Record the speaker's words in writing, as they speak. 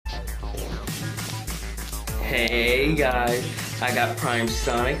Hey guys, I got Prime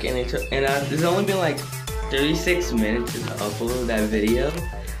Sonic and it's only been like 36 minutes to upload that video.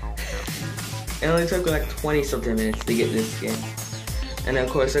 It only took like 20 something minutes to get this skin. And then of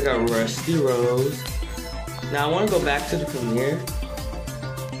course I got Rusty Rose. Now I want to go back to the premiere.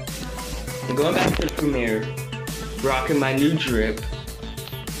 I'm going back to the premiere, rocking my new drip.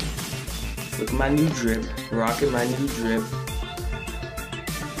 With my new drip, rocking my new drip.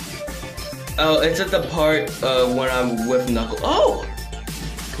 Oh, it's at the part when I'm with Knuckles. Oh!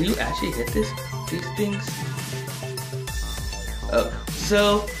 Can you actually hit these things? Oh,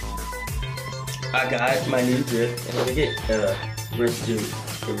 so I got my new drip, and let me get Rusty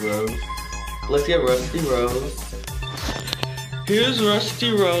Rose. Let's get Rusty Rose. Here's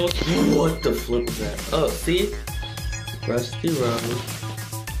Rusty Rose. What the flip is that? Oh, see? Rusty Rose.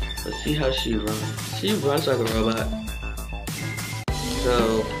 Let's see how she runs. She runs like a robot.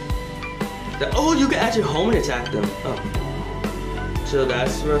 So, oh, you can actually home and attack them. Oh. So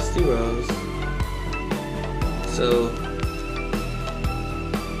that's Rusty Rose. So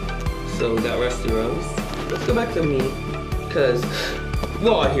we got Rusty Rose. Let's go back to me, because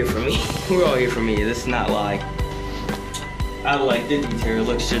we're all here for me. We're all here for me. This is not like, I like the detail. It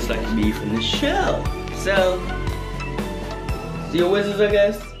looks just like me from the show. So, see you wizards, I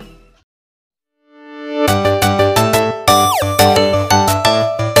guess.